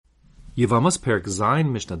Yevamos, Perek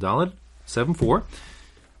Zayin, Mishnah Daled, 7.4.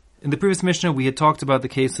 In the previous Mishnah, we had talked about the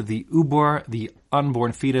case of the ubar, the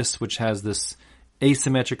unborn fetus, which has this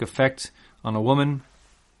asymmetric effect on a woman,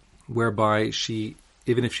 whereby she,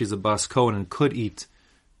 even if she's a bas kohen and could eat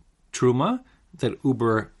truma, that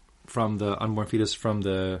ubar from the unborn fetus from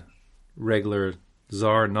the regular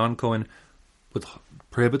zar, non-kohen,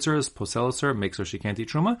 prohibits her, poselis her, makes her she can't eat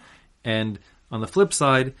truma. And on the flip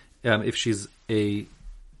side, if she's a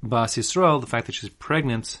bas Yisrael, the fact that she's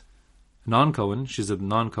pregnant, non-Kohen, she's a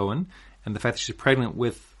non-Kohen, and the fact that she's pregnant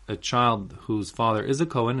with a child whose father is a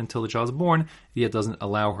Kohen until the child is born, yet doesn't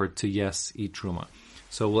allow her to, eat truma.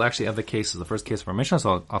 So we'll actually have the cases, the first case of our Mishnah,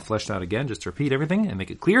 so I'll flesh it out again just to repeat everything and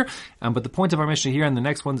make it clear. But the point of our Mishnah here and the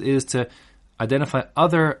next ones is to identify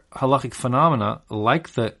other halachic phenomena like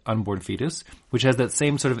the unborn fetus, which has that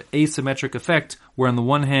same sort of asymmetric effect, where on the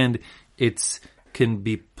one hand, it can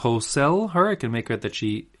be posel her, it can make her that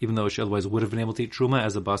she, even though she otherwise would have been able to eat truma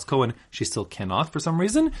as a bas kohen, she still cannot for some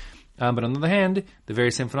reason. But on the other hand, the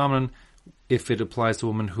very same phenomenon, if it applies to a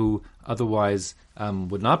woman who otherwise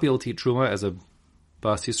would not be able to eat truma as a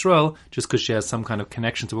bas Yisrael, just because she has some kind of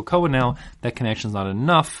connection to a kohen now, that connection is not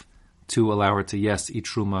enough to allow her to eat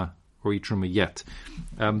truma or eat truma yet.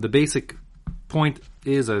 The basic point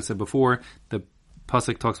is, as I said before, the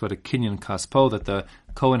pasuk talks about a kinyan kaspo, that the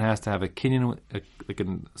kohen has to have a kinyan,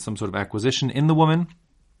 some sort of acquisition in the woman,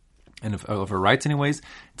 and of her rights anyways,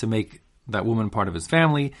 to make that woman part of his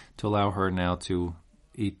family, to allow her now to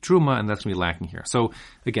eat truma, and that's going to be lacking here. So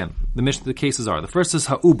again, the cases are, the first is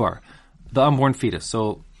ha'ubar, the unborn fetus.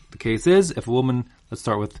 So the case is, if a woman, let's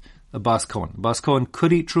start with a bas kohen. A bas kohen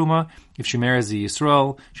could eat truma. If she marries the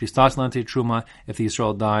Yisrael, she starts not to eat truma. If the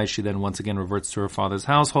Yisrael dies, she then once again reverts to her father's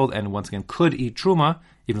household and once again could eat truma,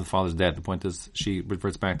 even if the father's dead. The point is she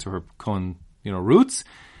reverts back to her kohen, roots,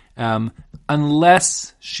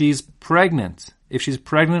 unless she's pregnant. If she's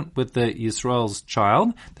pregnant with the Yisrael's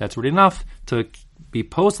child, that's already enough to be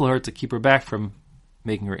postal her, to keep her back from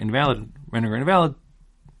making her invalid, rendering her invalid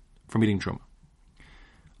from eating truma.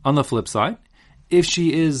 On the flip side, if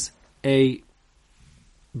she is a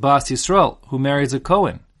bas Yisrael who marries a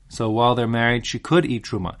Kohen, so while they're married, she could eat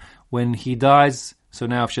truma. When he dies, so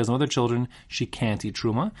now if she has no other children, she can't eat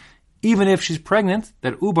truma. Even if she's pregnant,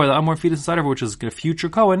 that ubar, the unborn fetus inside of her, which is a future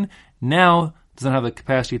Kohen, now doesn't have the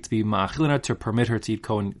capacity to be ma'achilina, to permit her to eat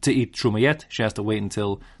truma yet. She has to wait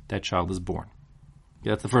until that child is born.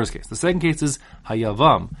 Yeah, that's the first case. The second case is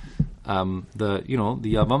hayavam, the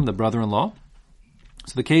yavam, the brother-in-law.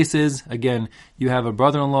 So the case is, again, you have a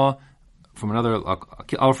brother-in-law from another,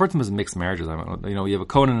 I'll refer to them as mixed marriages. You have a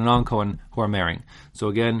Kohen and a non-Kohen who are marrying. So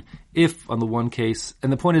again, if on the one case,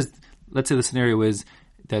 and the point is, let's say the scenario is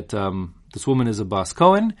that this woman is a bas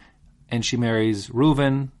Kohen, and she marries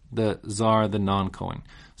Reuven, the Zar, the non-Kohen.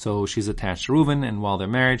 So she's attached to Reuven, and while they're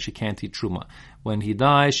married, she can't eat truma. When he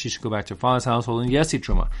dies, she should go back to her father's household and eat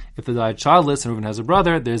truma. If they died childless and Reuven has a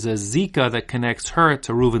brother, there's a zika that connects her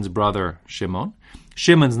to Reuven's brother Shimon.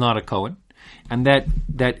 Shimon's not a Kohen, and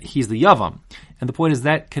that he's the Yavam. And the point is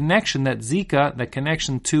that connection, that zika, that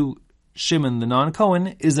connection to Shimon, the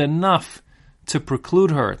non-Kohen, is enough to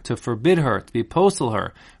preclude her, to forbid her, to be postal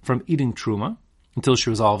her from eating truma until she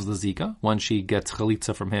resolves the zika. Once she gets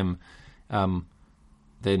chalitza from him,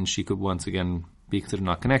 then she could once again be considered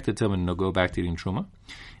not connected to him and go back to eating truma.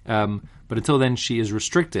 But until then, she is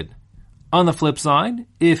restricted. On the flip side,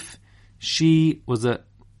 if she was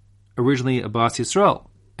originally a bas Yisrael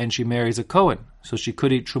and she marries a Kohen, so she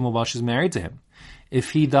could eat truma while she's married to him.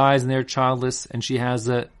 If he dies and they're childless and she has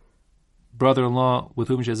a brother-in-law with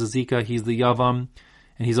whom she has a zika, he's the Yavam,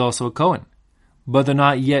 and he's also a Kohen. But they're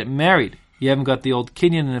not yet married. You haven't got the old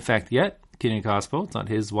kinyan in effect yet, kinyan kaspo, it's not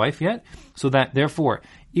his wife yet. So that, therefore,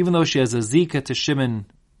 even though she has a zika to Shimon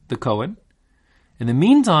the Kohen, in the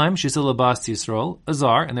meantime, she's still a bas Yisrael, a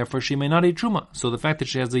zar, and therefore she may not eat truma. So the fact that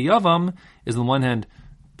she has a Yavam is on the one hand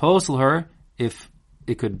postal her, if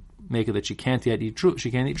it could make it that she can't yet eat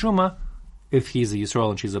truma, if he's a Yisrael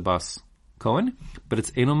and she's a bas Kohen. But it's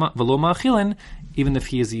velo ma'achilin, even if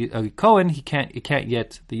he is a Kohen, he can't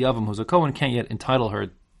yet, the Yavam who's a Kohen can't yet entitle her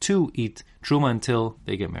to eat truma until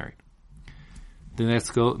they get married.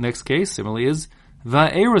 The next case similarly is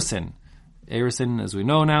va'erusin. Erusin, as we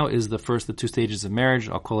know now, is the first of the two stages of marriage.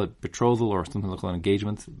 I'll call it betrothal, or something like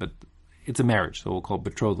engagement, but it's a marriage, so we'll call it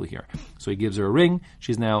betrothal here. So he gives her a ring,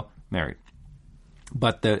 she's now married.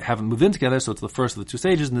 But they haven't moved in together, so it's the first of the two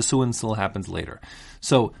stages, and the suin still happens later.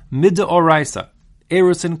 So, midda oraisa,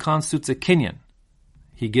 Erusin constitutes a kinyan.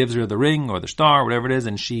 He gives her the ring, or the star, whatever it is,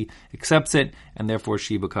 and she accepts it, and therefore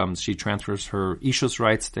she transfers her ishus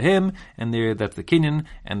rights to him, and that's the kinyan,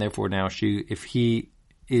 and therefore now if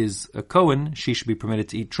is a Kohen, she should be permitted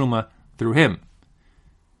to eat Truma through him.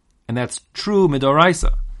 And that's true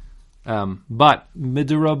midoraisa. But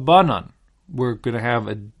midorabanan, we're going to have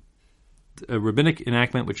a rabbinic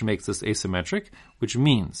enactment which makes this asymmetric, which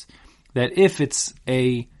means that if it's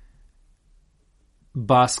a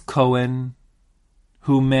Bas Kohen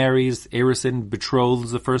who marries Erisin,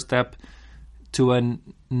 betroths the first step, to a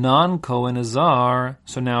non-Kohen Azar,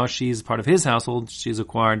 so now she's part of his household, she's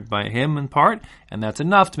acquired by him in part, and that's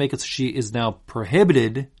enough to make it so she is now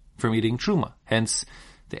prohibited from eating Truma. Hence,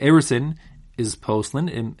 the Erisin is postlin,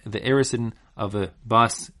 and the Erisin of a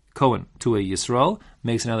Bas Kohen to a Yisrael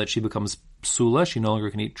makes it now that she becomes psula, she no longer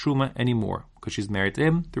can eat Truma anymore, because she's married to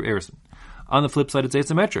him through Erisin. On the flip side, it's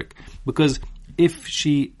asymmetric, because if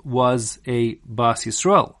she was a Bas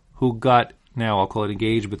Yisrael, who got, now I'll call it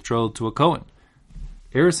engaged, betrothed to a Kohen,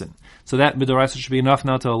 Erisin. So that midoraisa should be enough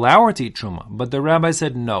now to allow her to eat Truma. But the rabbi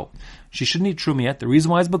said no. She shouldn't eat Truma yet. The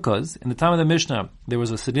reason why is because in the time of the Mishnah, there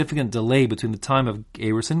was a significant delay between the time of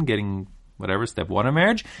Erisin getting whatever, step 1 of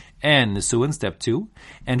marriage, and Nisuin, step 2.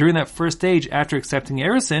 And during that first stage, after accepting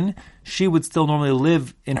Erisin, she would still normally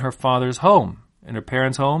live in her father's home, in her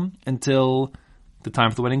parents' home, until the time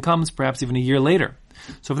for the wedding comes, perhaps even a year later.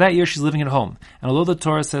 So for that year, she's living at home. And although the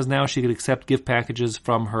Torah says now she could accept gift packages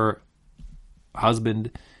from her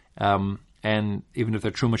husband, and even if they're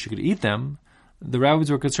truma, she could eat them, the rabbis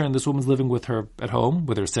were concerned this woman's living with her at home,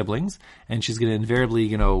 with her siblings, and she's going to invariably,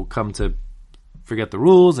 come to forget the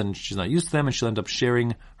rules, and she's not used to them, and she'll end up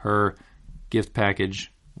sharing her gift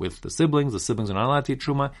package with the siblings. The siblings are not allowed to eat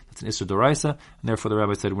truma. That's an Isser Doraisa, and therefore the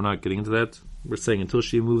rabbi said, we're not getting into that. We're saying until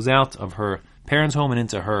she moves out of her parents' home and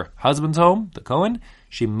into her husband's home, the Kohen,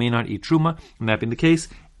 she may not eat truma. And that being the case,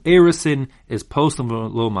 Erisin is postlin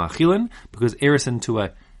lo ma'achilin, because Erisin to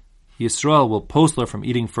a Yisrael will postle her from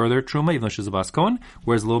eating further Truma, even though she's a Bas Kohen,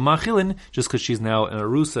 whereas lo ma'achilin, just because she's now an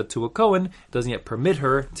Arusa to a Kohen, doesn't yet permit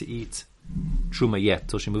her to eat Truma yet,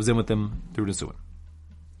 till she moves in with them through Nisuin.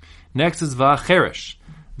 Next is Va'cheresh.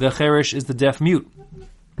 The Cheresh is the deaf mute.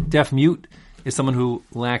 Deaf mute is someone who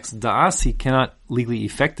lacks da'as, he cannot legally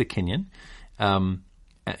effect a kinyan.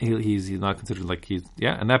 He's not considered like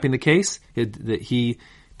and that being the case,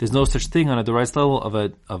 there's no such thing on a Dorais level of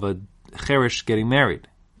a Cheresh getting married.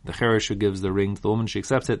 The Cheresh who gives the ring to the woman, she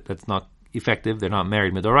accepts it, that's not effective, they're not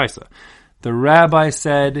married Midoraisa. The rabbi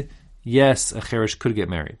said, yes, a Cheresh could get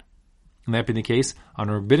married. And that being the case, on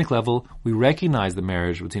a rabbinic level, we recognize the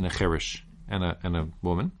marriage between a Cheresh and a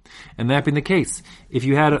woman. And that being the case, if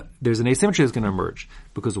you had there's an asymmetry that's going to emerge.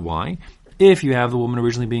 Because why? If you have the woman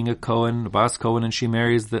originally being a Kohen, a Bas Kohen, and she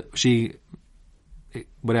marries I'll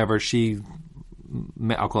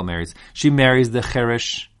call it marries. She marries the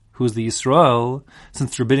Cheresh, who's the Yisrael.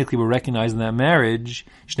 Since rabbinically we're recognizing that marriage,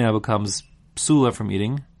 she now becomes psula from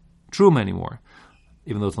eating truma anymore.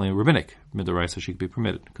 Even though it's only rabbinic, midoraisa, she could be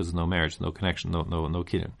permitted because there's no marriage, no connection, no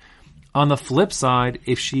kinyan. On the flip side,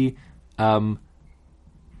 if she had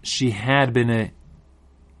been a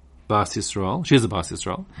Bas Yisrael, she is a Bas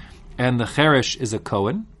Yisrael, and the Cheresh is a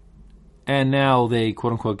Kohen, and now they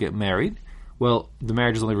quote unquote get married. Well, the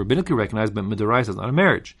marriage is only rabbinically recognized, but midoraisa is not a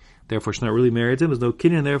marriage. Therefore, she's not really married to him. There's no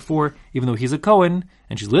kinyan. Therefore, even though he's a Kohen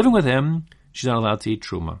and she's living with him, she's not allowed to eat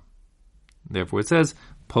truma. Therefore, it says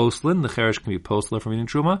postlin. The Cheresh can be postler from eating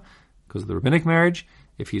truma because of the rabbinic marriage.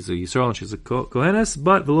 If he's a Yisrael and she's a Kohenes,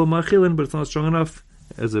 but v'lo ma'achilin, but it's not strong enough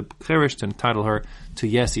as a Cheresh to entitle her to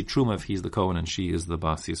yes eat truma if he's the Kohen and she is the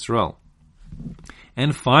Bas Yisrael.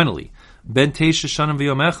 And finally, ben teisha shanim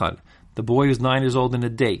v'yom echad, the boy who's 9 years old in a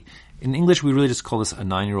day. In English, we really just call this a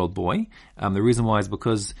 9-year-old boy. The reason why is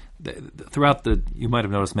because you might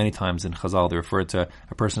have noticed many times in Chazal, they refer to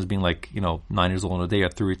a person as being 9 years old in a day, or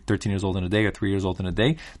 13 years old in a day, or 3 years old in a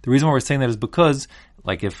day. The reason why we're saying that is because,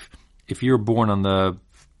 if you're born on the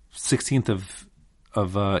 16th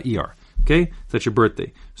of ER, okay, that's your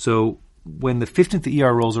birthday. So when the 15th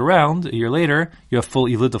ER rolls around, a year later, you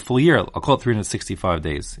lived a full year. I'll call it 365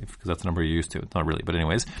 days, because that's the number you're used to. It's not really, but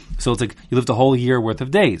anyways. So it's like you lived a whole year worth of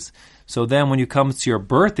days. So then when you come to your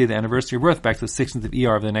birthday, the anniversary of birth, back to the 16th of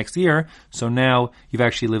ER of the next year, so now you've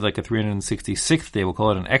actually lived like a 366th day. We'll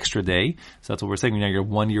call it an extra day. So that's what we're saying. Now you're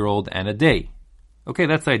 1 year old and a day. Okay,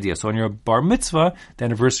 that's the idea. So on your bar mitzvah, the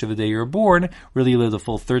anniversary of the day you were born, really you lived a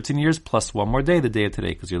full 13 years plus one more day, the day of today,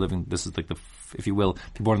 because you're living, this is like if you will,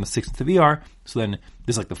 if you're born on the 16th of ER, so then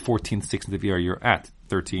this is like the 14th, 16th of ER you're at,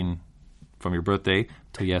 13 from your birthday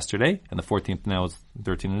till yesterday, and the 14th now is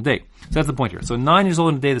 13 in a day. So that's the point here. So 9 years old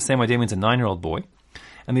in a day, the same idea means a 9-year-old boy.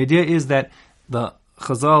 And the idea is that the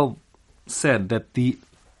Chazal said that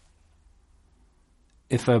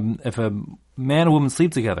if a man and woman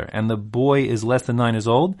sleep together and the boy is less than 9 years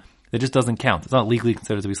old, That just doesn't count. It's not legally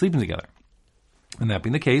considered to be sleeping together. And that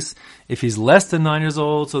being the case, if he's less than 9 years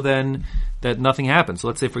old, so then that nothing happens. So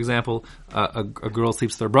let's say, for example, a girl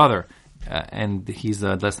sleeps with her brother, and he's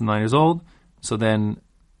less than 9 years old, so then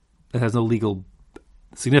it has no legal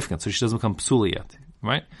significance. So she doesn't become psula yet,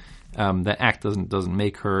 right? That act doesn't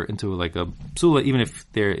make her into like a psula, even if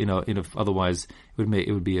they're, if otherwise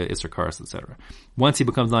it would be a isser karas, etc. Once he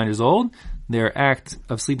becomes 9 years old, their act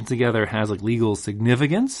of sleeping together has like legal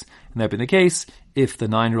significance, and that being the case, if the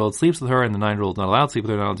 9-year-old sleeps with her and the 9-year-old is not allowed to sleep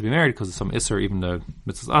with her, not allowed to be married because of some isser, even the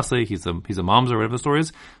mitzvah aseh, he's a mamzer or whatever the story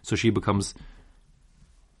is, so she becomes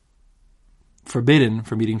forbidden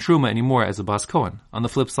from eating truma anymore as a bas kohen. On the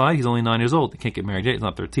flip side, he's only 9 years old. He can't get married yet. He's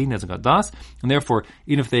not 13. He hasn't got das. And therefore,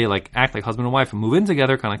 even if they act like husband and wife and move in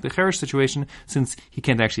together, kind of like the cherish situation, since he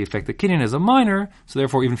can't actually affect the kinyan as a minor, so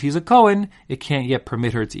therefore, even if he's a kohen, it can't yet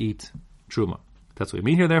permit her to eat truma. That's what we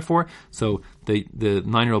mean here, therefore. So the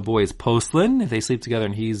 9-year-old boy is postlin. If they sleep together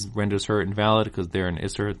and he renders her invalid because they're an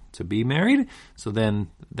isser to be married, so then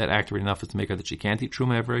that act already enough is to make her that she can't eat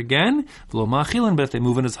truma ever again. But if they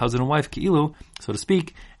move in as husband and wife, ki'ilu, so to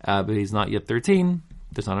speak, but he's not yet 13,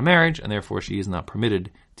 there's not a marriage, and therefore she is not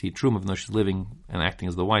permitted to eat truma, even though she's living and acting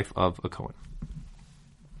as the wife of a kohen.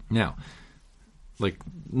 Now,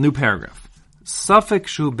 new paragraph. Safek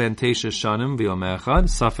shu ben teisha shanim v'yom echad,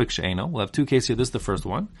 safek she'eno. We'll have two cases here. This is the first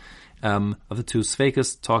one of the two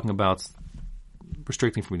sfekas talking about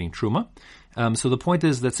restricting from eating truma. So the point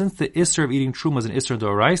is that since the isser of eating truma is an isser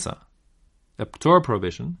d'oraisa, a Torah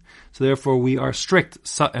prohibition, so therefore we are strict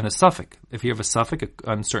and a safek. If you have a safek,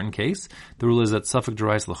 a uncertain case, the rule is that safek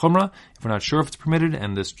d'oraisa l'chumra. If we're not sure if it's permitted,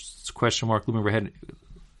 and this question mark looming overhead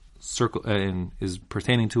is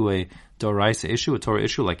pertaining to a d'oraisa issue, a Torah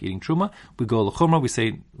issue like eating truma, we go l'chumra.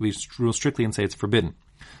 We rule strictly and say it's forbidden.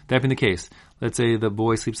 That being the case, let's say the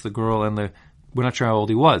boy sleeps with the girl, and we're not sure how old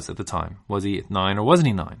he was at the time. Was he 9 or wasn't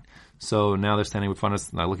he 9? So now they're standing in front of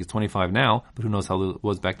us. Now look, he's 25 now, but who knows how it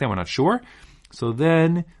was back then? We're not sure. So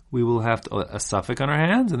then we will have a suffix on our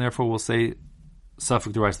hands, and therefore we'll say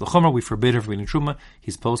suffix d'oraisa l'chumra. We forbid her from eating truma.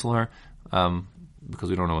 He's postal her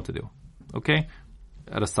because we don't know what to do. Okay.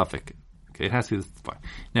 At a suffix. Okay, it has to be fine.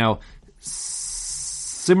 Now,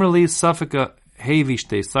 similarly, suffix hevi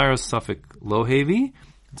shtei saros, suffix lo hevi.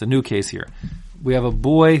 It's a new case here. We have a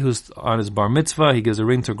boy who's on his bar mitzvah. He gives a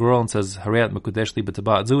ring to a girl and says, "Harayat mekudesh li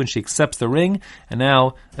b'tabat zu," and she accepts the ring. And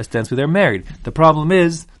now, ostensibly, they're married. The problem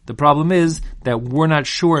is that we're not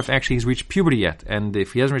sure if actually he's reached puberty yet. And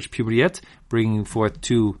if he hasn't reached puberty yet, bringing forth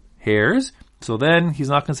 2 hairs, so then he's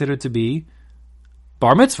not considered to be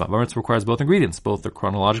bar mitzvah. Bar mitzvah requires both ingredients, both the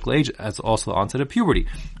chronological age as also the onset of puberty.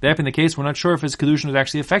 That being the case, we're not sure if his kedushin is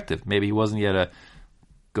actually effective. Maybe he wasn't yet a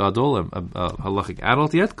gadol, a halachic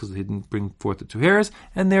adult yet, because he didn't bring forth the 2 hairs,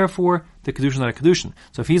 and therefore the kedushin is not a kedushin.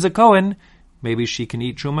 So if he's a kohen, maybe she can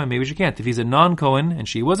eat truma, maybe she can't. If he's a non-kohen and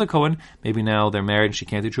she was a kohen, maybe now they're married and she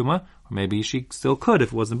can't eat truma, or maybe she still could if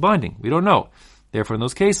it wasn't binding. We don't know. Therefore, in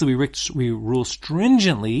those cases, we rule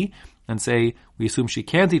stringently and say we assume she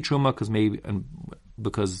can't eat truma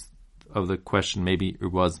because of the question, maybe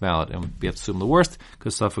it was valid, and we have to assume the worst,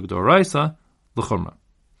 because suffix d'oraisa l'chumra.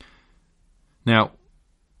 Now,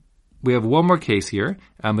 we have one more case here.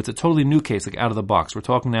 It's a totally new case, out of the box. We're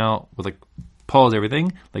talking now with pause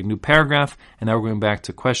everything, new paragraph, and now we're going back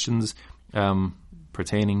to questions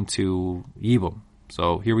pertaining to Yibum.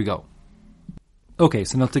 So here we go. Okay,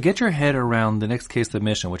 so now to get your head around the next case of the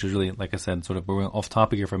mission, which is really, like I said, sort of we're off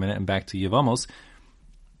topic here for a minute and back to Yevamos,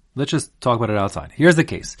 let's just talk about it outside. Here's the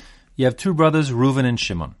case. You have 2 brothers, Reuven and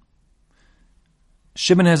Shimon.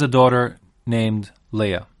 Shimon has a daughter named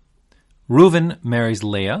Leah. Reuven marries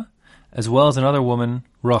Leah, as well as another woman,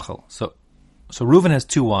 Rachel. So Reuven has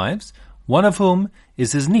 2 wives, one of whom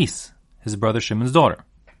is his niece, his brother Shimon's daughter.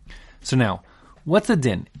 So now, what's the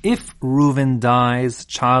din? If Reuven dies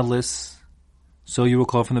childless, so you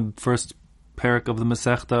recall from the first parak of the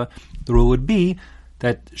Masechta, the rule would be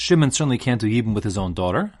that Shimon certainly can't do Yibum with his own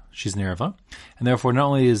daughter. She's Nerva. And therefore, not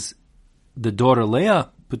only is the daughter Leah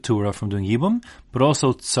Petura from doing Yibum, but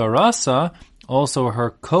also Tsarasa, also her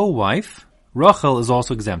co-wife, Rachel, is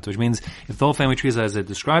also exempt, which means if the whole family tree is as I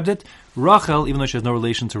described it, Rachel, even though she has no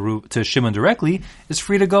relation to Shimon directly, is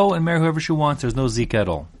free to go and marry whoever she wants. There's no zika at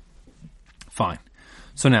all. Fine.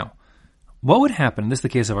 So now, what would happen, this is the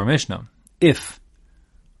case of our Mishnah, if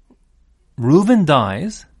Reuven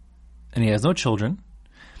dies and he has no children,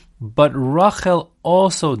 but Rachel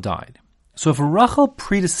also died. So if Rachel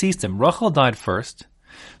predeceased him, Rachel died first.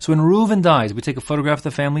 So when Reuven dies, we take a photograph of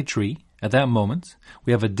the family tree. At that moment,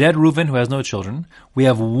 we have a dead Reuven who has no children. We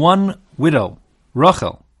have one widow,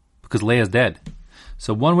 Rachel, because Leah is dead.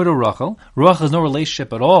 So one widow, Rachel. Rachel has no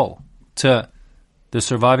relationship at all to the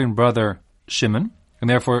surviving brother, Shimon, and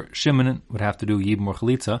therefore Shimon would have to do Yibum or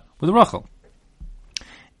Chalitza with Rachel.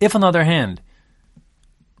 If, on the other hand,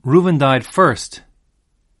 Reuven died first,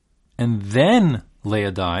 and then Leah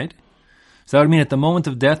died, so that would mean at the moment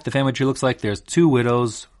of death, the family tree looks like there's two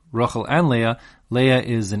widows, Rachel and Leah. Leah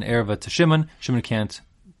is an erva to Shimon. Shimon can't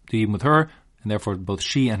do Yibum with her, and therefore both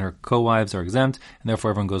she and her co-wives are exempt, and therefore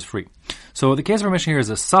everyone goes free. So the case of our Mishnah here is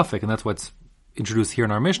a suffix, and that's what's introduced here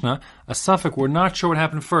in our Mishnah. A suffix, we're not sure what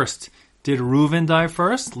happened first. Did Reuven die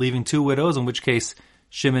first, leaving two widows, in which case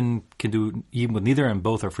Shimon can do Yibum with neither, and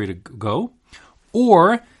both are free to go?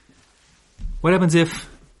 Or, what happens if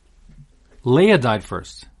Leah died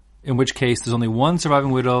first, in which case there's only one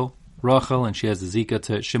surviving widow, Rachel, and she has the Zika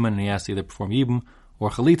to Shimon, and he has to either perform Yibum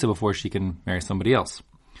or Chalitza before she can marry somebody else.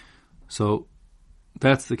 So,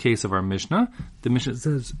 that's the case of our Mishnah. The Mishnah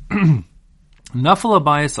says, Nafal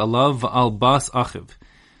abayis alav al bas achiv.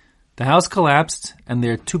 The house collapsed, and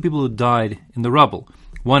there are two people who died in the rubble.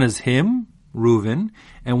 One is him, Reuven,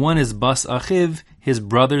 and one is bas achiv, his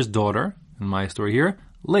brother's daughter, in my story here,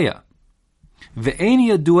 Leah.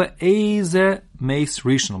 Ve'eni yadua eze meis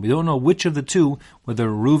rishon. We don't know which of the two, whether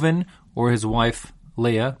Reuven or his wife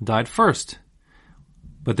Leah, died first.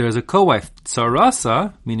 But there is a co-wife,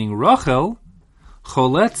 Tsarasa, meaning Rachel,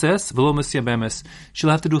 choletzes v'lo misyabemes.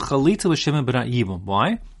 She'll have to do chalitza with Shimon but not Yibum.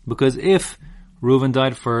 Why? Because if Reuven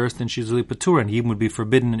died first, then she's really patur, and Yibum would be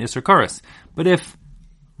forbidden in Isser Kares. But if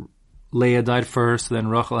Leah died first, then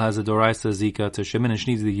Rachel has a Doraisa Zika to Shimon, and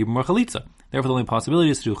she needs the Yibum or Chalitza. Therefore, the only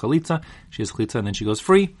possibility is to do Chalitza. She has Chalitza, and then she goes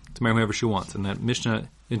free to marry whoever she wants. And that Mishnah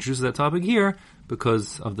introduces that topic here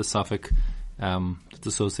because of the suffix that's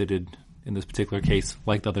associated in this particular case,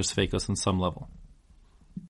 like the other Sfeikos on some level.